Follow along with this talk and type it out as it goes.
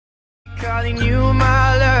calling you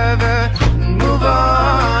my lover. Move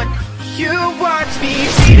on. You watch me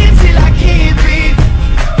cheating till I can't breathe.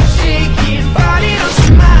 Shaking body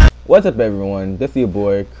on my. What's up, everyone? This is your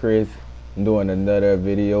boy Chris doing another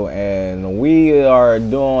video, and we are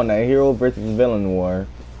doing a hero versus villain war.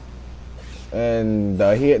 And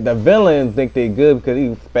the villains think they good because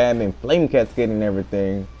he's spamming flame cascading and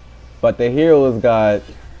everything, but the heroes got,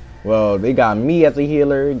 well, they got me as a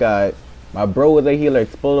healer, got my bro as a healer,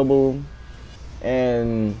 explodable,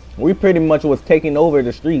 and we pretty much was taking over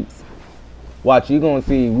the streets. Watch, you gonna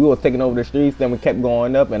see, we was taking over the streets, then we kept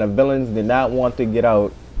going up, and the villains did not want to get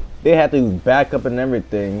out. They had to use backup and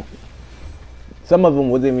everything. Some of them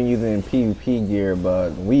wasn't even using PvP gear,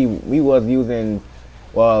 but we was using,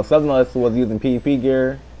 well, some of us was using PvP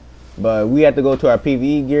gear, but we had to go to our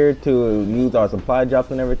PvE gear to use our supply drops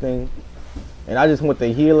and everything. And I just went the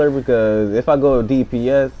healer because if I go to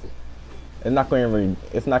DPS, it's not going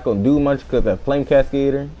to do much because of flame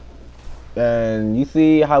cascader. And you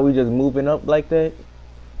see how we just moving up like that?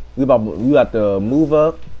 We have to move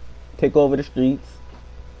up, take over the streets.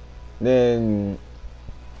 Then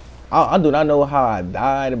I do not know how I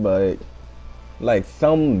died, but like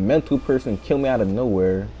some mental person killed me out of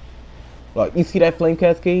nowhere. Like, you see that flame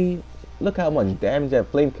cascade? Look how much damage that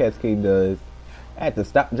flame cascade does. I had to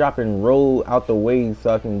stop, drop, and roll out the way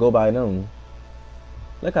so I can go by them.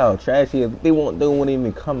 Look how trashy it is. They won't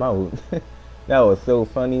even come out. That was so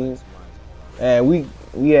funny. And we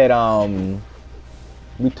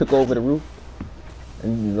took over the roof.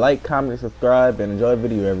 And like, comment, subscribe, and enjoy the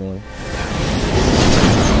video, everyone.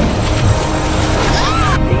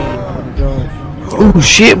 Oh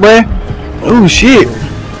shit, boy. Oh shit.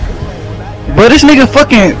 But this nigga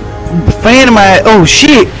fucking fan my, oh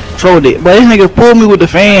shit. Trolled it. But this nigga pulled me with the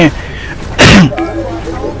fan.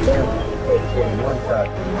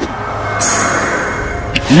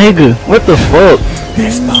 Nigga, what the fuck?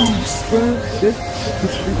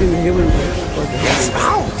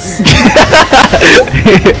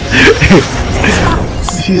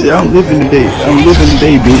 She said, I'm living today. I'm living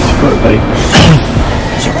today, bitch. Fuck, like.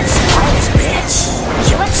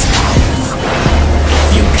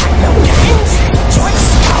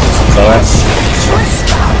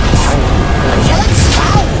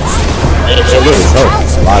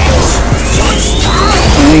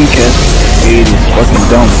 It is fucking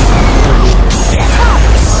dumb.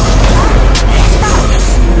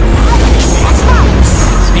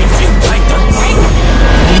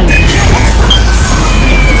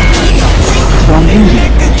 So I'm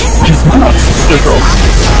using just not control.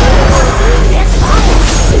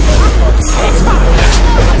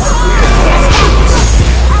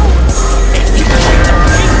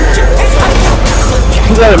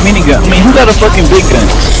 Who got a minigun? I mean, who got a fucking big gun?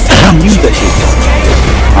 Use that shit.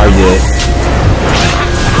 Are you?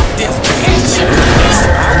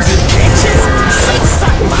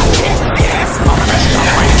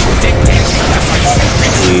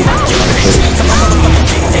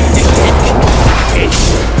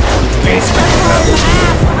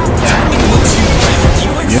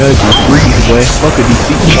 Yeah, it's my freeze, boy. Fuck a DC.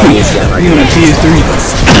 You on a PS3.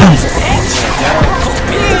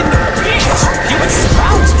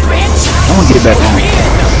 I'm gonna get back on.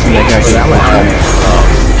 That guy get out.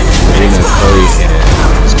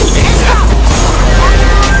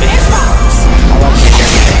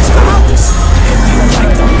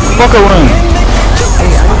 Fuck a run.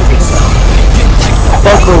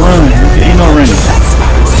 Fuck a run. Ain't no running.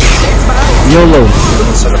 YOLO.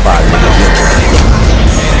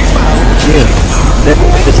 Yeah, that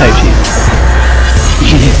type shit.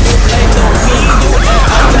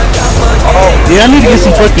 Oh, yeah, I need to get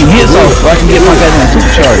some fucking hits off so I can get my goddamn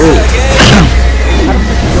supercharge.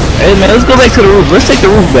 Hey man, let's go back to the roof. Let's take the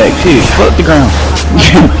roof back. Shit, fuck the ground.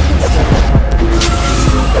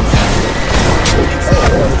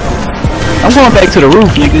 I'm going back to the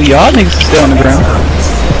roof, nigga. Y'all niggas stay on the ground.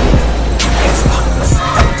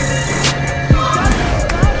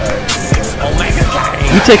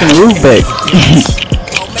 You taking the roof back?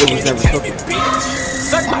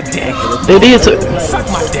 They did took.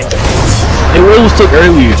 It was took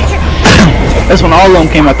earlier. That's when all of them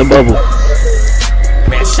came out the bubble.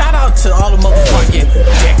 Man, shout out to all the motherfucking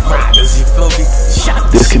deck riders, you feel me?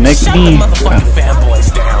 Disconnect me. Shout out the motherfucking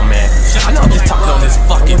fanboys down, man. I know I'm just talking on this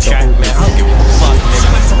fucking track, man. I don't give a fuck,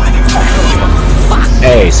 nigga.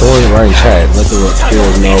 Hey, someone running chat. Let the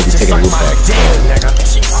heroes know we taking the roof back.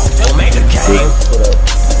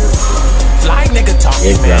 Fly nigga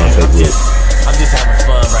talking, man. I'm just having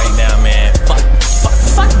fun right now, man.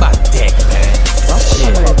 Fuck my dick, man.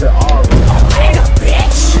 Omega,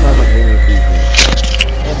 bitch.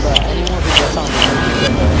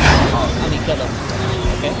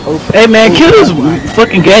 Hey man, kill this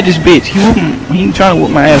fucking gadgets bitch. He ain't trying to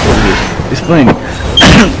whip my ass over this. It's funny.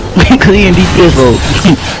 Cause he in DPS mode.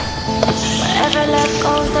 Wherever love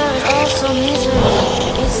goes, there is also misery.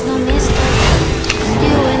 It's no mystery.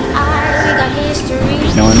 You and I, we got history.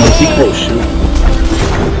 No one knows secret.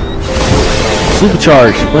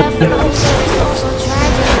 Supercharged. What the? There is also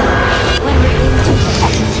tragedy. When we think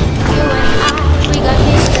together, you and I, we got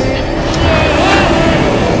history.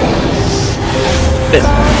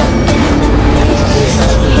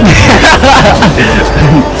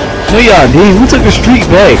 No y'all did. We took the street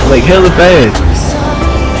back like hella fast.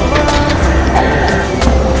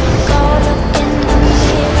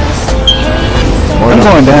 I'm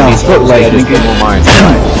going down. Fuck like nigga.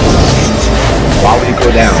 Why would you go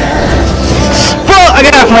down? Fuck! I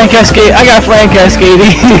got a flame cascade. I got a flame cascade.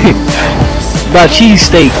 About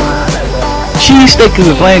cheesesteak. Cheesesteak is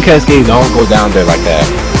a flame cascade. Don't go down there like that.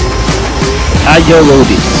 I YOLO'd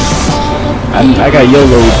it. I got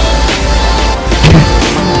YOLO'd.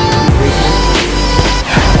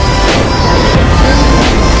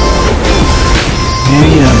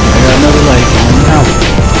 Yeah, I got another life on out.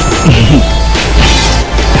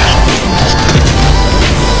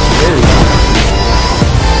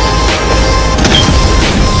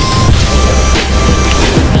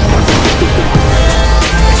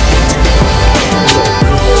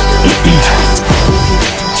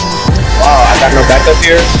 Wow, I got no backup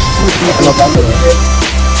here.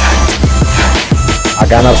 I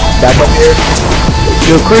got no backup here.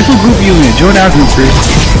 Yo, Chris, what group you in? Join our group, Chris.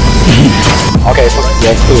 Okay,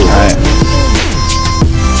 that's cool. Alright.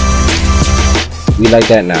 We like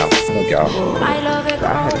that now. Look y'all. I love it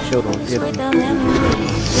all, with the memory,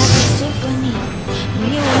 like a symphony.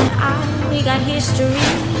 You and I, we got history,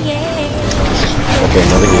 yeah. Okay,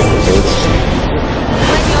 another game. When you're alone,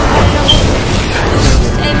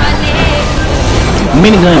 say my name,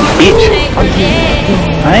 Minigun, bitch. say my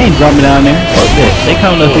name. I ain't dropping down there. Fuck that. They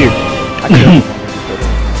coming up here.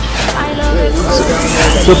 I love it all,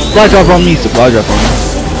 Supply drop on me. Supply drop on me.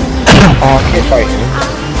 Oh, I can't fight him.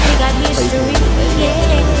 we got history, yeah.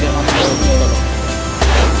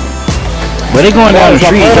 But they going down the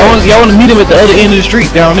street. Y'all want to meet them at the other end of the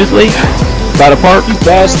street, down this way, by the park.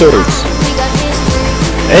 Bastards. We got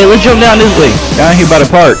history. Hey, let's jump down this way, down here by the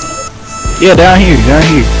park. Yeah, down here, down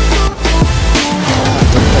here.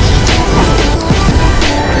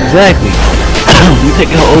 Exactly. We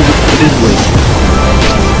taking her over this way.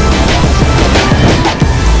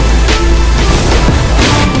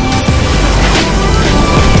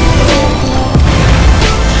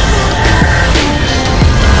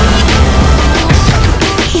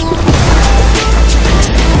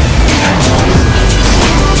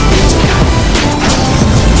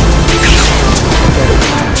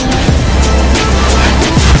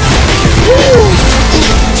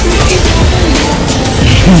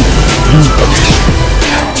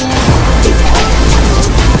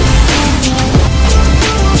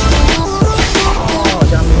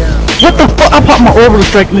 What the fuck? I popped my orbital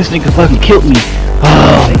strike and this nigga fucking killed me.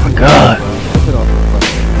 Oh my god.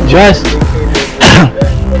 Josh.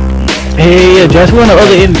 Hey, yeah, Josh, we're on the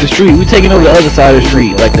other end of the street. We taking over the other side of the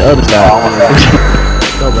street, like the other side.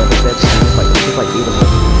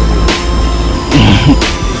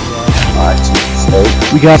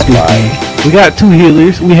 We got two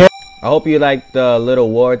healers. We have. I hope you like the little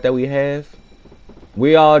ward that we have.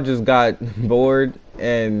 We all just got bored,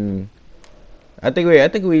 and I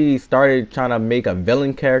think we started trying to make a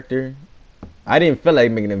villain character. I didn't feel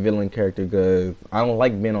like making a villain character because I don't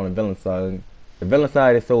like being on the villain side. The villain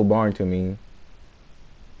side is so boring to me.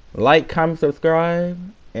 Like, comment, subscribe,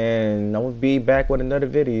 and I will be back with another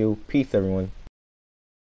video. Peace, everyone.